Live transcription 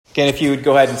Again, if you would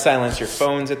go ahead and silence your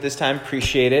phones at this time,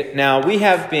 appreciate it. Now, we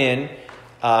have been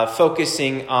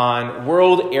focusing on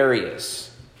world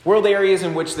areas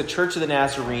in which the Church of the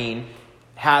Nazarene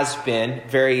has been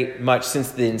very much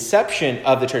since the inception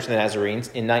of the Church of the Nazarenes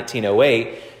in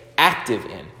 1908, active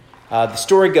in. The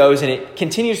story goes, and it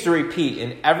continues to repeat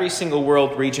in every single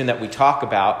world region that we talk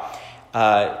about,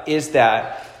 is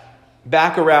that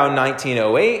back around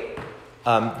 1908,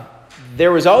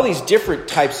 there was all these different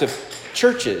types of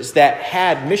churches that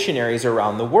had missionaries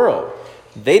around the world.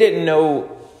 They didn't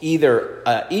know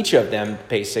each of them,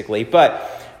 basically, but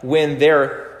when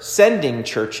they're sending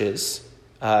churches,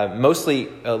 mostly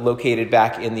located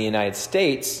back in the United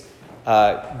States,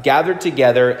 gathered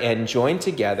together and joined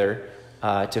together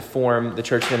to form the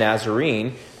Church of the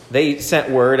Nazarene, they sent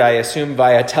word, I assume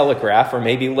via telegraph or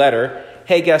maybe letter,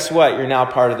 hey, guess what? You're now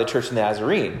part of the Church of the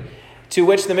Nazarene. To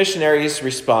which the missionaries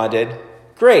responded,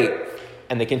 great.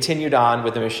 And they continued on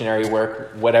with the missionary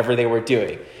work, whatever they were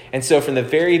doing. And so from the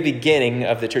very beginning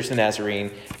of the Church of the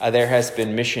Nazarene, there has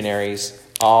been missionaries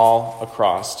all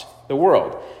across the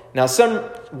world. Now, some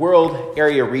world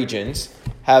area regions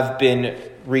have been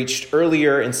reached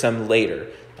earlier and some later.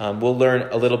 We'll learn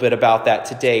a little bit about that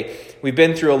today. We've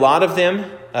been through a lot of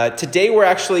them. Today, we're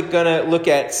actually going to look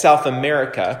at South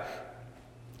America.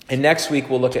 And next week,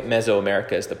 we'll look at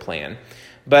Mesoamerica as the plan.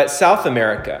 But South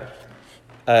America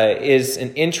is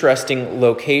an interesting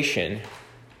location.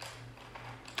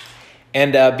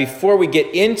 And before we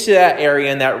get into that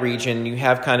area and that region, you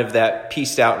have kind of that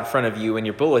pieced out in front of you in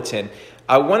your bulletin.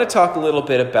 I want to talk a little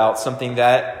bit about something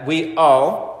that we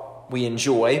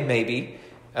enjoy, maybe.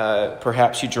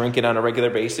 Perhaps you drink it on a regular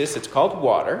basis. It's called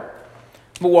water.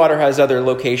 But water has other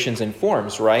locations and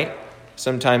forms, right?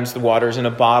 Sometimes the water's in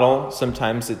a bottle.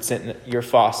 Sometimes it's in your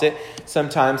faucet.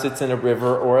 Sometimes it's in a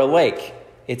river or a lake.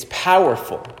 It's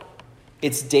powerful.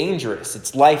 It's dangerous.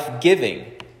 It's life-giving.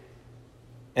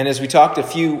 And as we talked a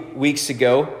few weeks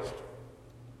ago,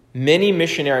 many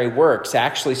missionary works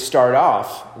actually start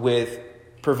off with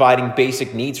providing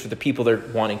basic needs for the people they're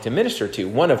wanting to minister to,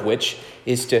 one of which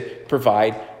is to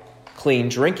provide clean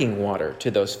drinking water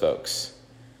to those folks.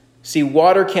 See,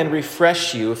 water can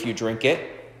refresh you if you drink it.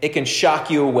 It can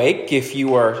shock you awake if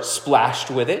you are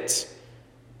splashed with it.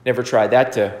 Never tried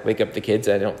that to wake up the kids,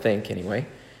 I don't think, anyway.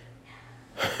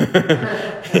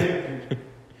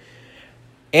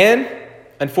 And,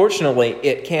 unfortunately,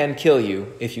 it can kill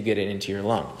you if you get it into your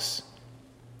lungs.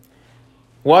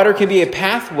 Water can be a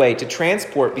pathway to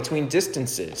transport between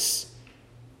distances,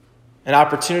 an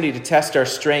opportunity to test our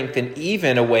strength, and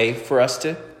even a way for us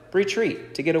to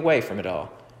retreat, to get away from it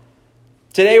all.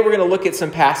 Today, we're going to look at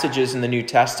some passages in the New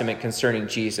Testament concerning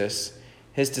Jesus,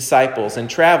 his disciples, and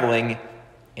traveling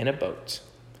in a boat.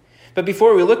 But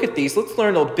before we look at these, let's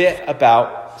learn a bit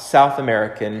about the South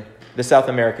American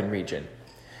region.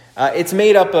 It's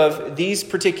made up of these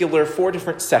particular 4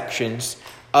 different sections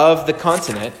of the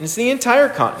continent. It's the entire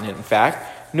continent, in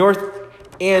fact. North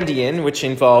Andean, which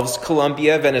involves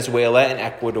Colombia, Venezuela, and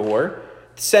Ecuador.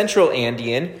 Central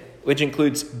Andean, which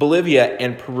includes Bolivia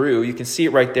and Peru. You can see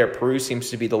it right there. Peru seems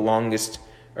to be the longest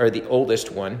or the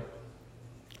oldest one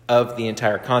of the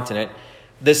entire continent.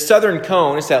 The southern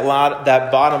cone is that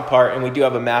bottom part, and we do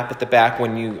have a map at the back.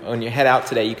 When you head out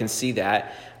today, you can see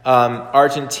that.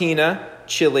 Argentina,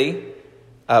 Chile,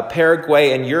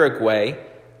 Paraguay, and Uruguay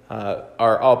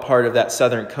are all part of that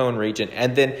southern cone region.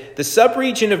 And then the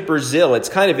sub-region of Brazil, it's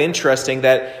kind of interesting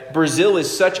that Brazil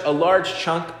is such a large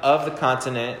chunk of the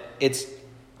continent. It's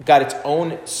got its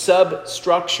own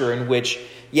substructure in which,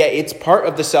 it's part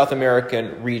of the South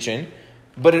American region,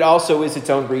 but it also is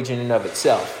its own region in and of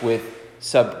itself with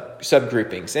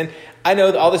subgroupings. And I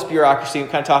know that all this bureaucracy, we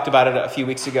kind of talked about it a few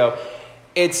weeks ago.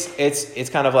 It's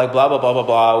kind of like blah, blah, blah, blah,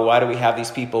 blah. Why do we have these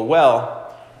people?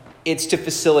 Well, it's to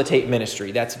facilitate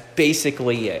ministry. That's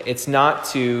basically it. It's not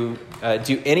to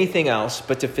do anything else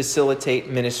but to facilitate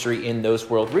ministry in those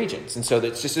world regions. And so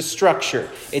it's just a structure.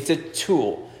 It's a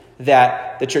tool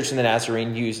that the Church of the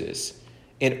Nazarene uses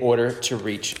in order to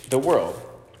reach the world.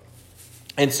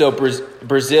 And so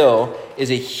Brazil is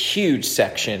a huge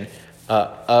section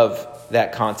of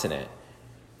that continent.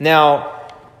 Now,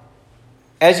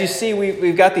 as you see,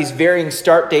 we've got these varying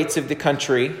start dates of the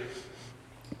country.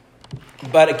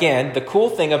 But again, the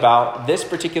cool thing about this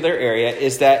particular area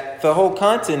is that the whole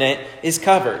continent is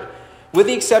covered, with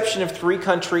the exception of 3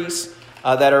 countries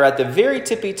that are at the very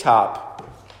tippy top.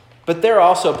 But they're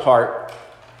also part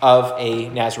of a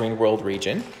Nazarene world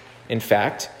region. In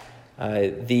fact,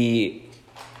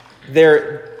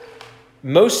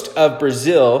 most of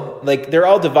Brazil, they're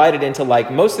all divided into,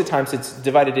 most of the times it's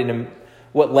divided into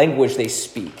what language they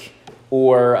speak.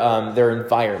 or their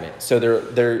environment. So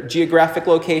their geographic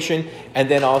location, and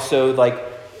then also like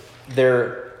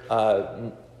their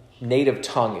native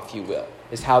tongue, if you will,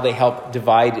 is how they help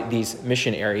divide these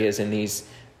mission areas in these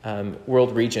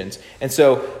world regions. And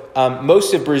so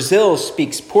most of Brazil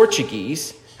speaks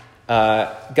Portuguese.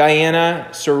 Guyana,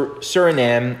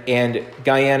 Suriname, and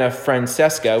Guyana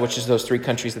Francesca, which is those three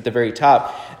countries at the very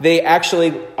top, they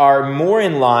actually are more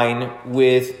in line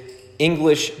with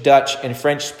English, Dutch, and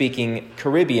French-speaking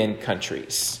Caribbean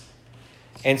countries.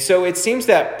 And so it seems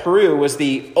that Peru was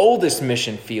the oldest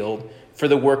mission field for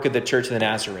the work of the Church of the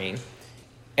Nazarene.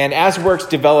 And as works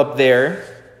developed there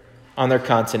on their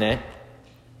continent,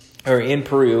 or in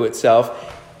Peru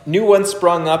itself, new ones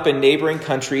sprung up in neighboring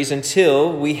countries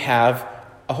until we have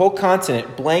a whole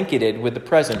continent blanketed with the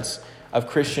presence of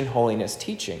Christian holiness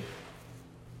teaching.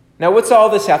 Now, what's all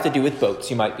this have to do with boats,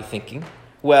 you might be thinking?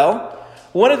 Well,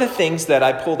 one of the things that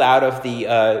I pulled out of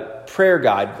the prayer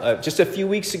guide, just a few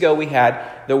weeks ago we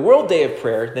had the World Day of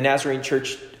Prayer. The Nazarene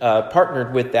Church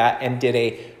partnered with that and did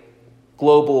a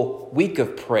global week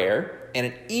of prayer.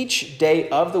 And each day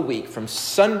of the week, from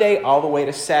Sunday all the way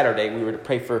to Saturday, we were to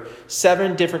pray for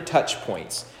 7 different touch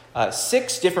points,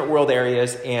 6 different world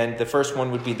areas, and the first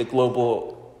one would be the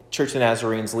global Church of the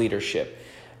Nazarene's leadership.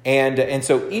 And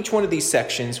so each one of these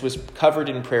sections was covered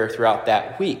in prayer throughout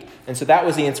that week. And so that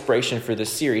was the inspiration for the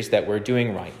series that we're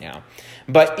doing right now.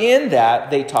 But in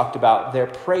that, they talked about their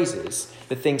praises,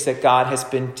 the things that God has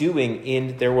been doing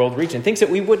in their world region, things that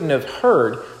we wouldn't have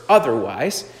heard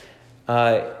otherwise,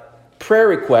 prayer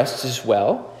requests as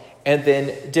well, and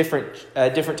then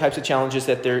different types of challenges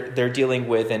that they're dealing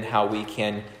with and how we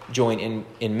can join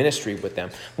in ministry with them.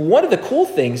 One of the cool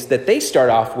things that they start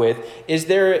off with is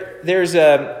there's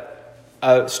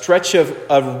a stretch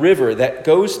of river that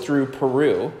goes through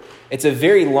Peru. It's a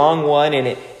very long one,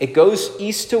 and it goes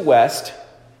east to west,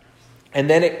 and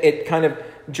then it kind of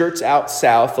jerks out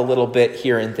south a little bit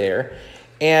here and there.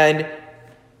 And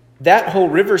that whole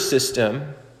river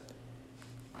system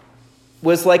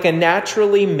was like a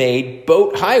naturally made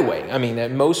boat highway. I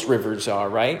mean, most rivers are,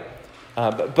 right?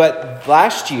 But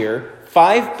last year,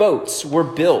 5 boats were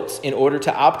built in order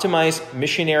to optimize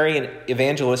missionary and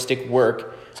evangelistic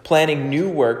work, planning new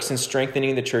works and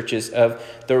strengthening the churches of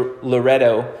the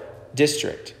Loreto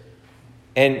district.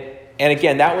 And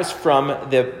again, that was from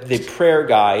the prayer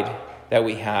guide that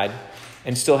we had,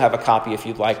 and still have a copy if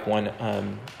you'd like one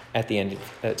at the end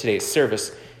of today's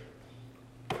service.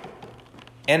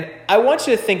 And I want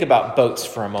you to think about boats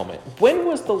for a moment. When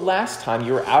was the last time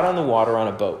you were out on the water on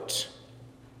a boat?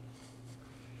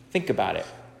 Think about it.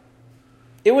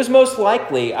 It was most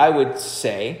likely, I would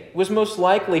say,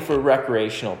 for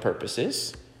recreational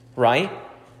purposes, right?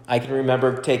 I can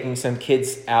remember taking some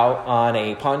kids out on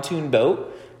a pontoon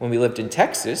boat when we lived in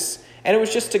Texas, and it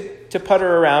was just to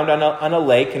putter around on a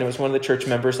lake, and it was one of the church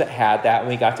members that had that, and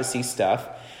we got to see stuff.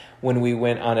 When we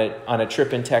went on a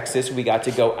trip in Texas, we got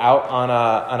to go out on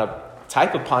a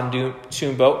type of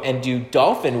pontoon boat and do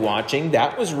dolphin watching.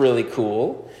 That was really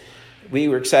cool. We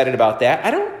were excited about that. I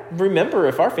don't remember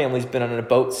if our family's been on a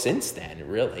boat since then,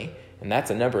 really, and that's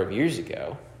a number of years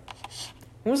ago.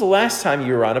 When was the last time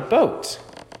you were on a boat?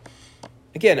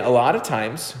 Again, a lot of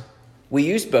times we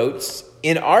use boats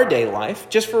in our day life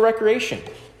just for recreation,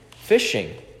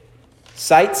 fishing,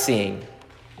 sightseeing,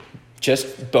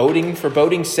 just boating for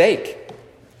boating's sake.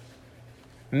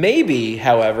 Maybe,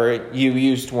 however, you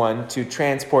used one to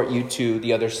transport you to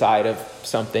the other side of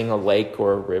something, a lake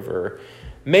or a river.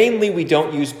 Mainly, we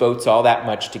don't use boats all that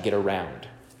much to get around.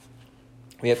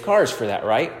 We have cars for that,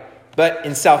 right? But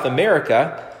in South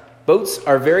America, boats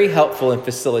are very helpful in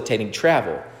facilitating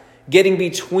travel. Getting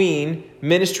between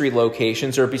ministry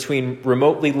locations or between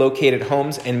remotely located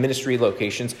homes and ministry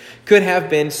locations could have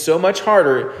been so much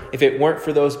harder if it weren't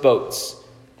for those boats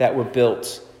that were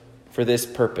built for this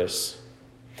purpose.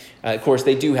 Of course,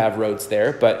 they do have roads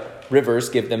there, but rivers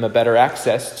give them a better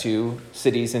access to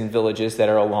cities and villages that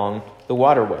are along the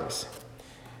waterways.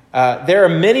 There are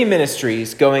many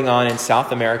ministries going on in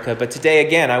South America, but today,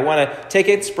 again, I want to take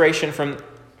inspiration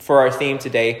for our theme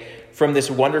today from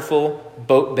this wonderful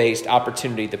boat-based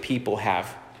opportunity the people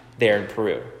have there in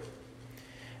Peru.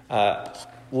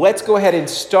 Let's go ahead and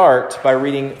start by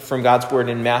reading from God's Word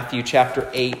in Matthew chapter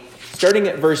 8, starting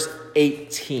at verse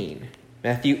 18.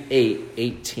 Matthew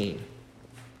 8:18.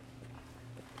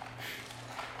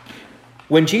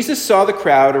 When Jesus saw the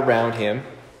crowd around him,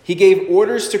 he gave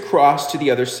orders to cross to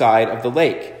the other side of the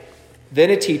lake.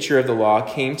 Then a teacher of the law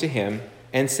came to him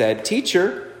and said,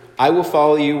 "Teacher, I will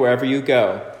follow you wherever you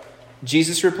go."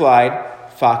 Jesus replied,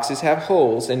 "Foxes have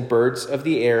holes and birds of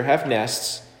the air have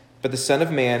nests, but the Son of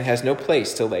Man has no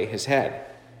place to lay his head."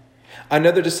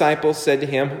 Another disciple said to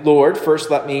him, Lord, first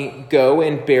let me go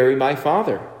and bury my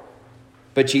father.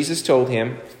 But Jesus told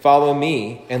him, follow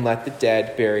me and let the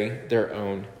dead bury their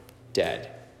own dead.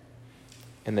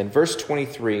 And then verse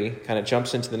 23 kind of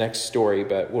jumps into the next story,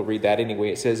 but we'll read that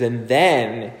anyway. It says, and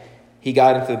then he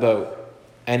got into the boat,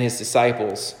 and his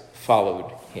disciples followed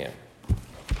him.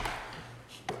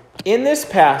 In this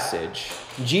passage,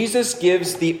 Jesus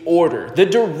gives the order, the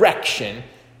direction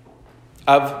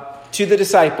to the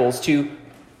disciples to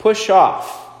push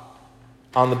off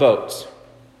on the boats.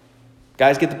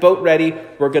 Guys, get the boat ready.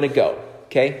 We're going to go.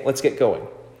 Okay, let's get going.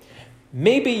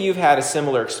 Maybe you've had a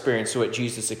similar experience to what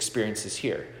Jesus experiences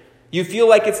here. You feel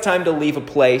like it's time to leave a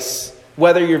place,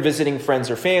 whether you're visiting friends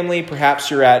or family, perhaps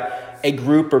you're at a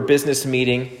group or business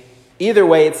meeting. Either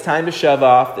way, it's time to shove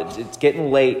off. It's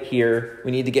getting late here.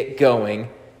 We need to get going.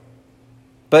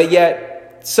 But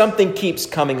yet, something keeps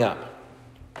coming up.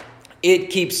 It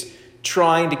keeps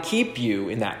trying to keep you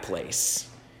in that place,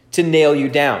 to nail you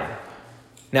down.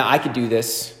 Now, I could do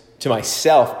this to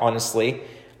myself, honestly.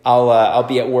 I'll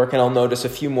be at work and I'll notice a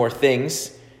few more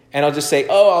things, and I'll just say,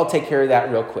 I'll take care of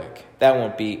that real quick. That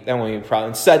won't be a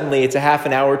problem. Suddenly, it's a half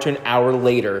an hour to an hour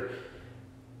later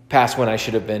past when I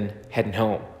should have been heading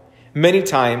home. Many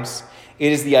times,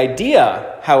 it is the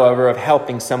idea, however, of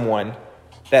helping someone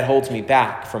that holds me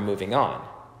back from moving on.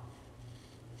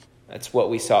 That's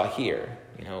what we saw here.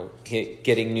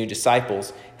 Getting new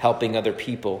disciples, helping other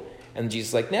people. And Jesus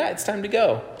is like, it's time to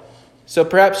go. So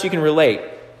perhaps you can relate.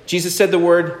 Jesus said the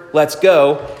word, let's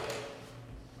go.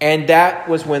 And that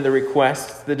was when the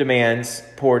requests, the demands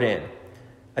poured in.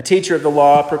 A teacher of the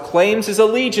law proclaims his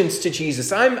allegiance to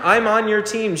Jesus. I'm on your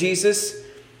team, Jesus.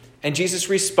 And Jesus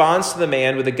responds to the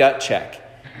man with a gut check.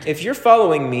 If you're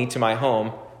following me to my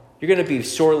home, you're going to be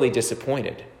sorely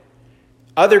disappointed.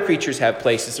 Other creatures have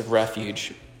places of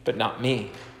refuge, but not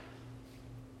me.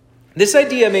 This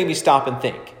idea made me stop and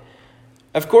think.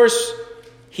 Of course,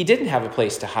 he didn't have a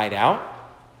place to hide out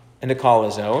and to call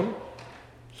his own.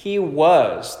 He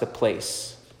was the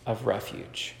place of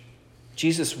refuge.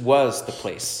 Jesus was the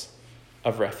place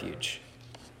of refuge.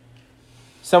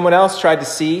 Someone else tried to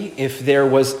see if there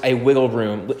was any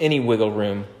wiggle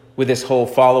room with this whole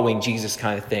following Jesus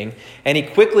kind of thing. And he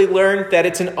quickly learned that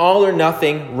it's an all or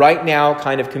nothing, right now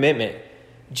kind of commitment.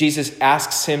 Jesus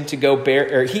asks him to go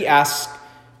bury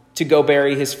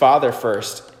his father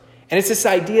first. And it's this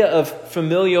idea of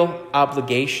familial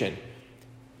obligation.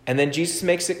 And then Jesus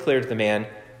makes it clear to the man,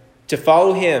 to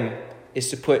follow him is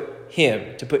to put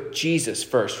Jesus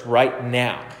first right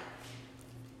now.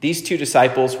 These two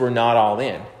disciples were not all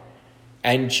in.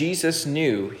 And Jesus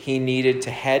knew he needed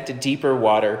to head to deeper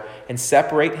water and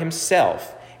separate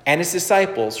himself and his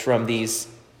disciples from these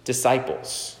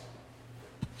disciples.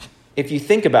 If you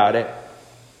think about it,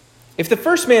 if the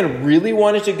first man really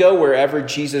wanted to go wherever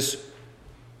Jesus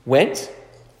went,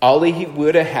 all he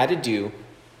would have had to do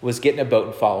was get in a boat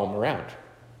and follow him around.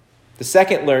 The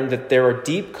second learned that there are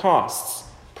deep costs,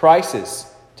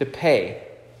 prices to pay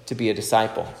to be a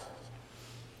disciple.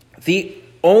 The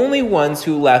only ones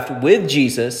who left with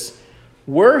Jesus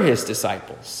were his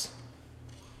disciples.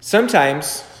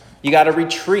 Sometimes you got to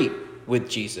retreat with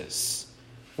Jesus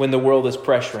when the world is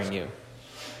pressuring you.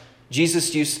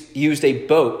 Jesus used a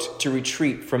boat to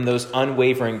retreat from those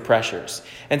unwavering pressures.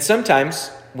 And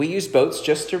sometimes we use boats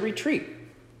just to retreat.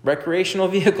 Recreational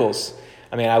vehicles.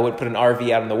 I would put an RV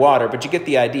out on the water, but you get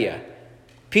the idea.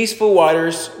 Peaceful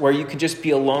waters where you can just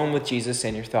be alone with Jesus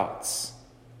and your thoughts.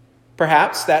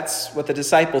 Perhaps that's what the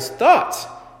disciples thought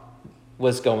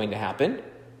was going to happen,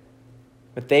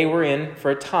 but they were in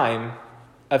for a time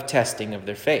of testing of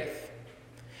their faith.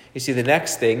 You see, the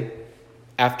next thing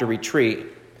after retreat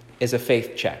is a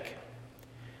faith check.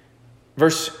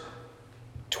 Verse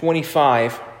 24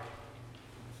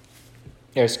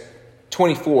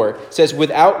 says,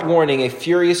 without warning, a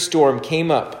furious storm came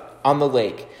up on the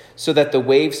lake so that the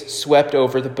waves swept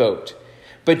over the boat.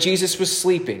 But Jesus was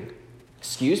sleeping.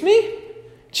 Excuse me?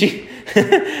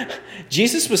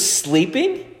 Jesus was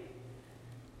sleeping?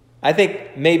 I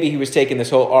think maybe he was taking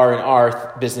this whole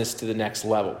R&R business to the next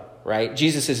level, right?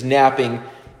 Jesus is napping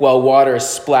while water is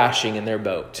splashing in their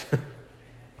boat.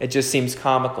 It just seems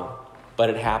comical, but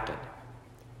it happened.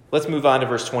 Let's move on to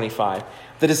verse 25.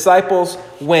 The disciples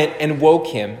went and woke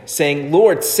him, saying,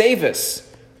 Lord, save us.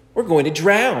 We're going to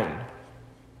drown.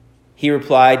 He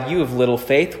replied, you have little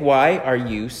faith. Why are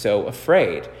you so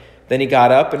afraid? Then he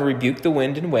got up and rebuked the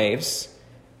wind and waves,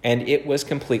 and it was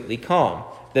completely calm.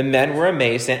 The men were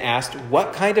amazed and asked,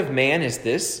 what kind of man is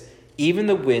this? Even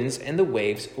the winds and the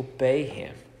waves obey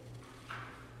him.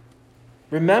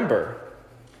 Remember,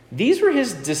 these were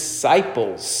his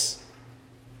disciples.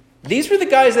 These were the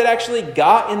guys that actually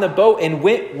got in the boat and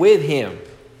went with him.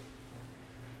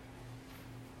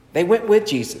 They went with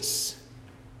Jesus.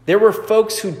 There were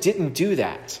folks who didn't do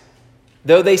that,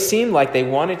 though they seemed like they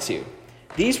wanted to.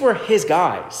 These were his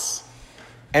guys.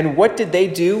 And what did they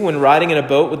do when riding in a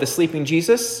boat with the sleeping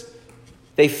Jesus?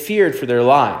 They feared for their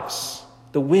lives.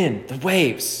 The wind, the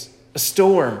waves, a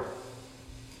storm.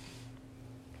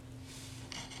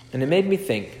 And it made me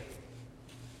think,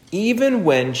 even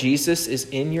when Jesus is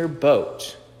in your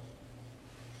boat,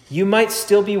 you might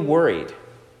still be worried.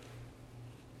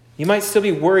 You might still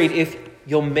be worried if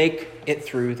you'll make it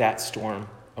through that storm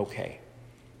okay.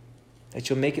 That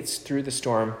you'll make it through the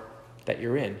storm that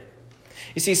you're in.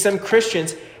 You see, some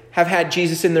Christians have had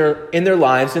Jesus in their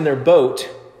lives, in their boat,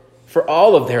 for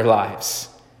all of their lives.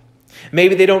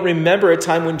 Maybe they don't remember a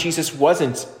time when Jesus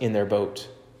wasn't in their boat.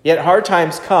 Yet hard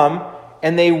times come,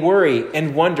 and they worry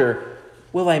and wonder,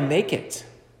 will I make it?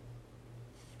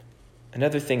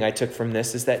 Another thing I took from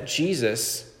this is that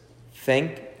Jesus,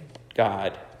 thank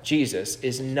God, Jesus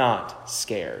is not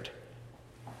scared.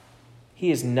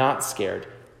 He is not scared,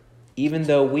 even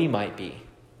though we might be.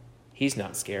 He's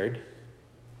not scared.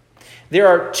 There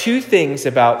are two things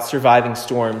about surviving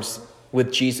storms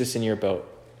with Jesus in your boat.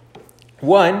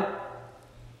 One,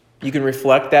 you can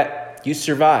reflect that you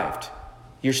survived.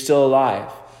 You're still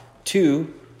alive.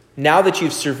 Two, now that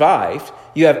you've survived,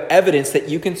 you have evidence that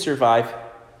you can survive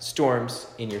storms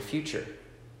in your future.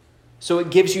 So it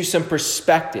gives you some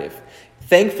perspective,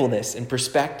 thankfulness and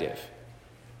perspective.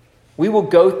 We will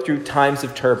go through times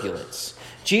of turbulence.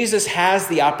 Jesus has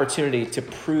the opportunity to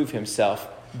prove himself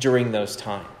during those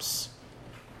times.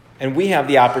 And we have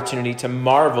the opportunity to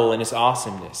marvel in his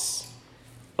awesomeness.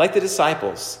 Like the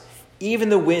disciples, even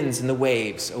the winds and the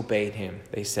waves obeyed him,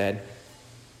 they said.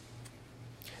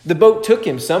 The boat took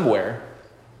him somewhere,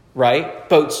 right?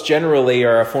 Boats generally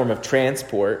are a form of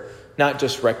transport, not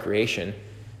just recreation.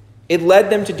 It led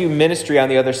them to do ministry on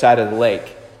the other side of the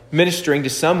lake, ministering to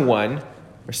someone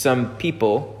or some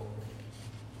people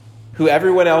who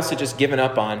everyone else had just given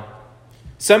up on.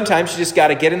 Sometimes you just got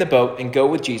to get in the boat and go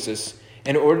with Jesus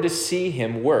in order to see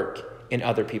him work in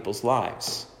other people's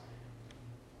lives.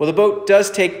 Well, the boat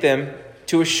does take them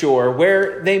to a shore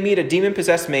where they meet a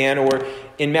demon-possessed man, or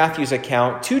in Matthew's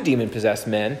account, 2 demon-possessed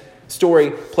men. The story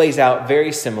plays out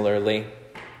very similarly.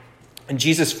 And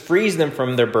Jesus frees them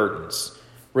from their burdens,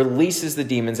 releases the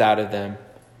demons out of them,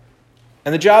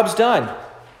 and the job's done.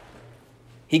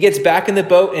 He gets back in the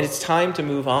boat, and it's time to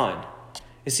move on.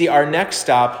 You see, our next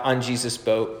stop on Jesus'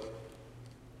 boat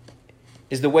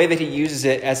is the way that he uses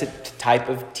it as a type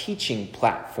of teaching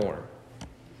platform.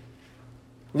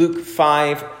 Luke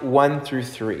 5, 1 through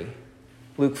 3.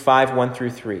 Luke 5, 1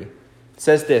 through 3. It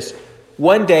says this: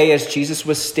 One day as Jesus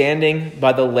was standing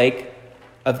by the lake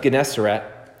of Gennesaret,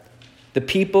 the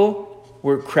people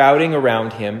were crowding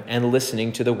around him and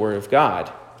listening to the word of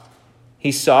God.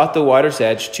 He saw at the water's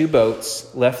edge 2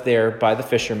 boats left there by the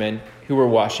fishermen who were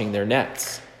washing their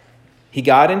nets. He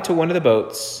got into one of the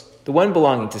boats, the one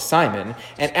belonging to Simon,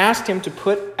 and asked him to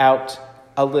put out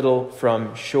a little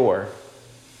from shore.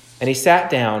 And he sat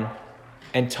down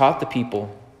and taught the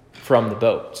people from the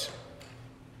boat.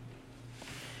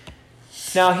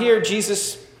 Now here,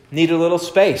 Jesus needed a little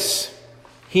space.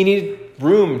 He needed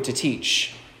room to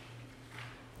teach.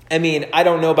 I mean, I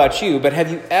don't know about you, but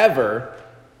have you ever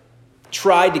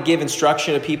tried to give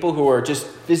instruction to people who are just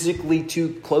physically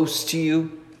too close to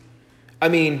you? I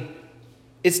mean,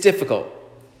 it's difficult.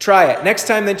 Try it. Next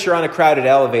time that you're on a crowded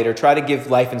elevator, try to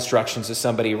give life instructions to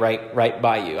somebody right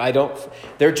by you.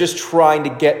 They're just trying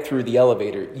to get through the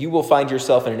elevator. You will find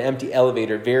yourself in an empty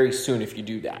elevator very soon if you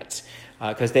do that,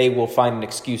 because they will find an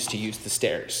excuse to use the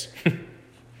stairs.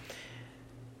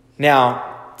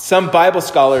 Now, some Bible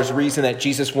scholars reason that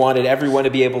Jesus wanted everyone to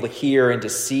be able to hear and to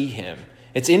see him.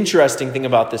 It's interesting thing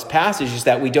about this passage is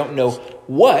that we don't know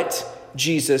what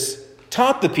Jesus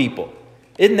taught the people.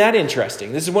 Isn't that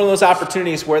interesting? This is one of those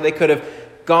opportunities where they could have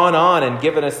gone on and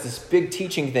given us this big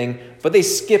teaching thing, but they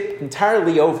skipped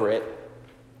entirely over it.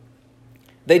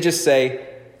 They just say,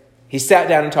 he sat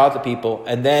down and taught the people,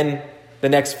 and then the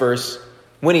next verse,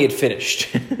 when he had finished,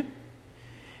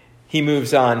 he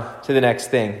moves on to the next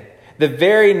thing. The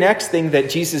very next thing that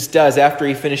Jesus does after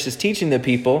he finishes teaching the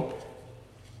people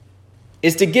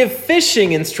is to give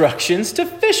fishing instructions to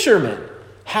fishermen.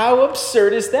 How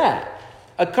absurd is that?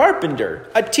 A carpenter,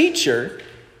 a teacher,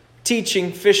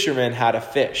 teaching fishermen how to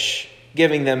fish,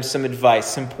 giving them some advice,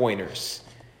 some pointers.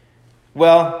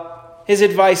 Well, his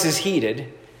advice is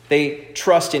heeded. They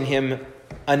trust in him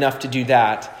enough to do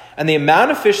that. And the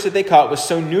amount of fish that they caught was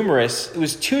so numerous, it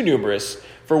was too numerous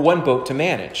for one boat to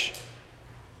manage.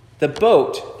 The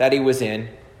boat that he was in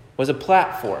was a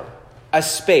platform, a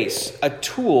space, a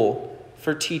tool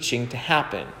for teaching to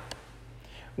happen.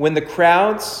 With the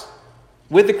crowds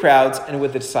and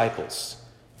with the disciples,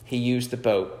 he used the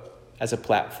boat as a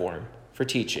platform for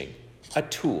teaching, a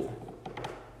tool.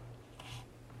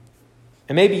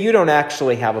 And maybe you don't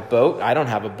actually have a boat. I don't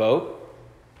have a boat.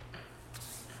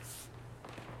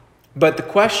 But the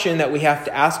question that we have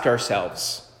to ask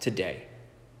ourselves today,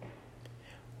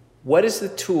 what is the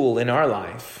tool in our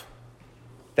life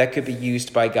that could be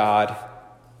used by God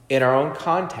in our own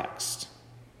context?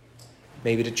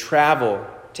 Maybe to travel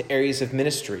to areas of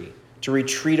ministry, to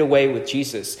retreat away with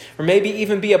Jesus, or maybe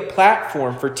even be a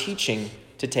platform for teaching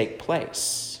to take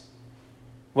place.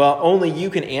 Well, only you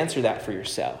can answer that for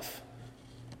yourself.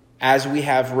 As we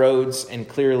have roads and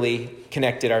clearly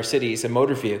connected our cities, a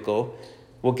motor vehicle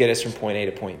will get us from point A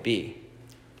to point B.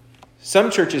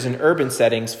 Some churches in urban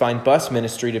settings find bus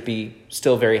ministry to be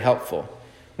still very helpful.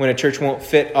 When a church won't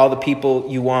fit all the people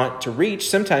you want to reach,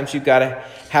 sometimes you've got to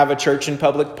have a church in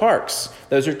public parks.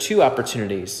 Those are two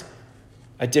opportunities,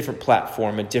 a different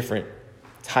platform, a different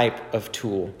type of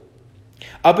tool.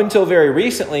 Up until very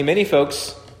recently, many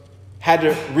folks had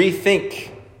to rethink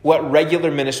what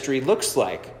regular ministry looks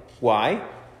like. Why?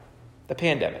 The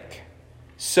pandemic.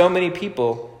 So many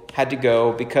people had to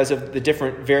go because of the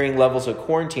different varying levels of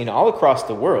quarantine all across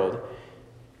the world.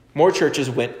 More churches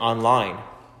went online,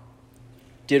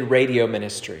 did radio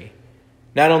ministry,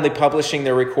 not only publishing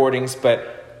their recordings,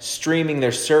 but streaming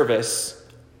their service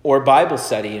or Bible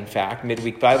study, in fact,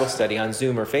 midweek Bible study on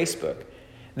Zoom or Facebook.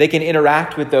 They can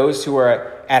interact with those who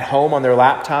are at home on their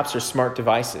laptops or smart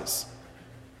devices.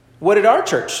 What did our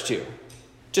church do?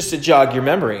 Just to jog your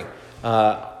memory,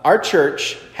 our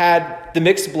church had the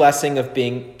mixed blessing of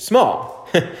being small.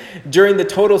 During the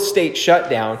total state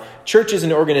shutdown, churches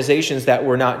and organizations that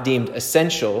were not deemed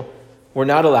essential were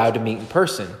not allowed to meet in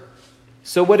person.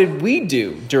 So what did we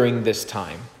do during this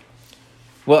time?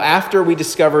 Well, after we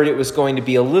discovered it was going to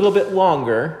be a little bit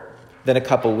longer than a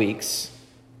couple weeks,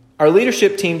 our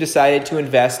leadership team decided to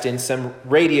invest in some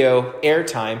radio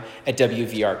airtime at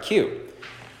WVRQ,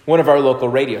 one of our local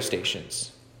radio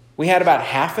stations. We had about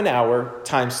half an hour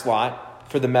time slot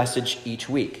for the message each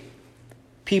week.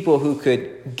 People who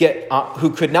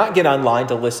could not get online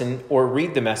to listen or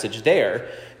read the message there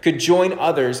could join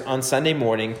others on Sunday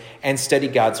morning and study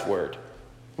God's word.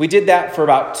 We did that for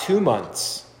about 2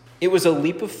 months. It was a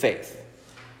leap of faith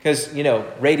because,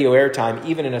 radio airtime,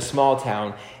 even in a small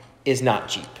town, is not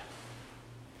cheap.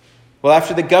 Well,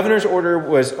 after the governor's order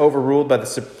was overruled by the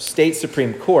state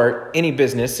Supreme Court, any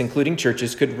business, including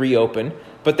churches, could reopen,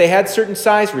 but they had certain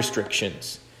size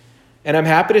restrictions. And I'm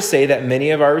happy to say that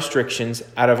many of our restrictions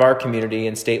out of our community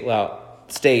and state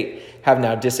have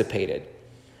now dissipated.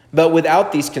 But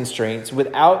without these constraints,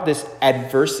 without this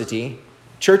adversity,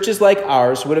 churches like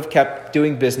ours would have kept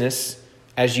doing business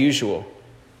as usual.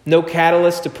 No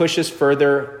catalyst to push us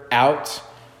further out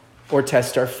or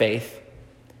test our faith.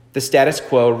 The status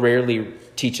quo rarely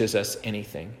teaches us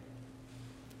anything.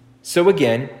 So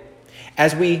again,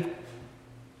 as we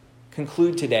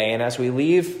conclude today and as we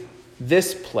leave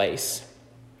this place,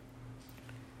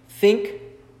 think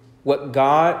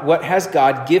what has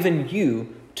God given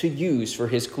you to use for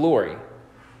his glory.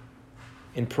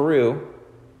 In Peru,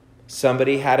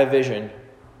 somebody had a vision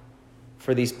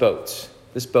for these boats,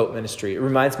 this boat ministry. It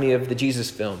reminds me of the Jesus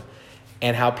film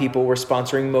and how people were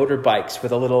sponsoring motorbikes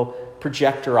with a little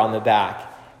projector on the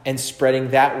back and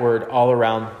spreading that word all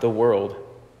around the world.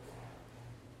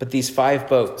 But these 5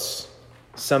 boats,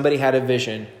 somebody had a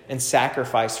vision and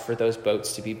sacrificed for those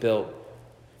boats to be built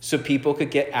so people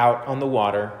could get out on the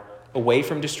water, away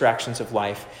from distractions of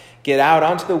life, get out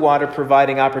onto the water,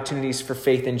 providing opportunities for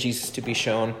faith in Jesus to be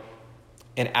shown,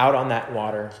 and out on that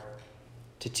water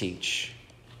to teach,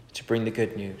 to bring the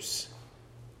good news.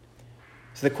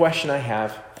 So the question I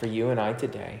have for you and I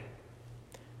today,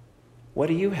 what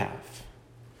do you have?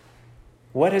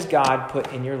 What has God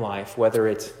put in your life, whether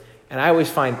it's, and I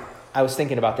was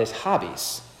thinking about this,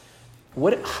 hobbies.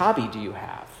 What hobby do you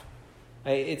have?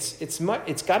 It's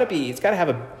got to have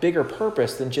a bigger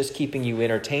purpose than just keeping you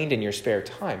entertained in your spare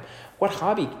time. What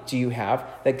hobby do you have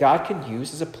that God can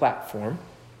use as a platform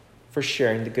for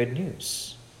sharing the good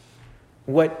news?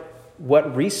 What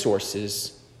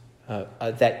resources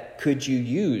that could you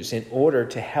use in order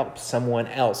to help someone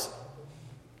else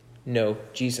know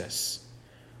Jesus?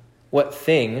 What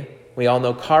thing? We all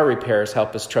know car repairs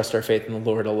help us trust our faith in the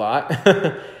Lord a lot.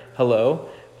 Hello.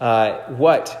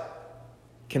 What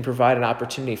can provide an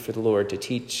opportunity for the Lord to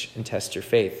teach and test your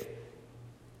faith?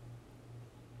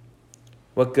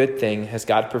 What good thing has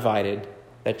God provided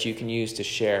that you can use to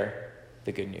share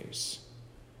the good news?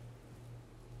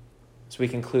 As we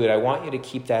conclude, I want you to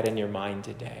keep that in your mind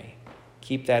today.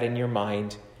 Keep that in your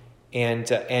mind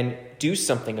and do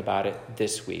something about it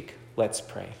this week. Let's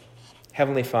pray.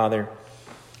 Heavenly Father,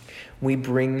 we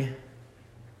bring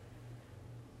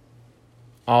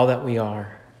all that we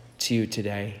are to you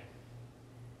today.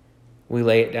 We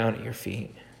lay it down at your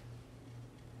feet.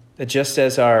 That just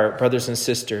as our brothers and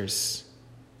sisters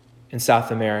in South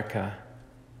America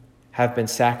have been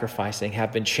sacrificing,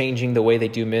 have been changing the way they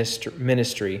do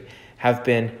ministry, have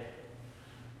been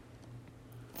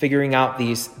figuring out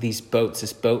these boats,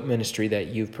 this boat ministry that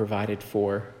you've provided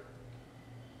for.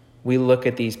 We look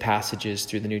at these passages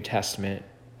through the New Testament,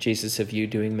 Jesus, of you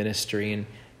doing ministry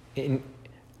in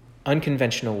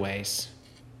unconventional ways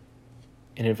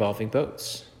and involving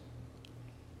boats.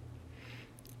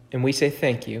 And we say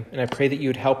thank you, and I pray that you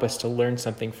would help us to learn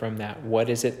something from that. What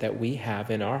is it that we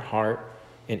have in our heart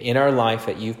and in our life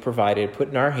that you've provided, put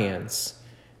in our hands,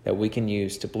 that we can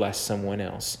use to bless someone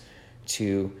else,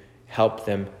 to help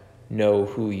them know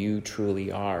who you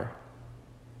truly are?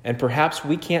 And perhaps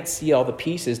we can't see all the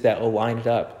pieces that will line it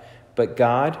up, but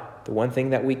God, the one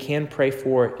thing that we can pray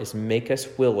for is make us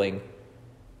willing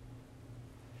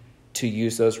to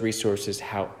use those resources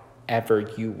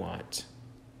however you want,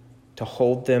 to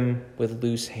hold them with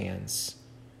loose hands,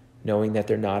 knowing that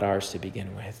they're not ours to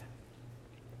begin with.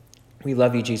 We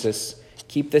love you, Jesus.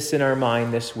 Keep this in our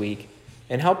mind this week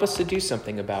and help us to do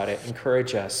something about it.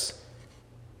 Encourage us.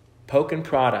 Poke and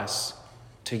prod us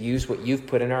to use what you've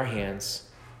put in our hands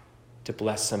to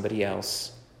bless somebody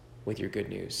else with your good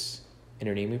news. In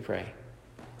your name we pray.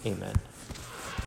 Amen.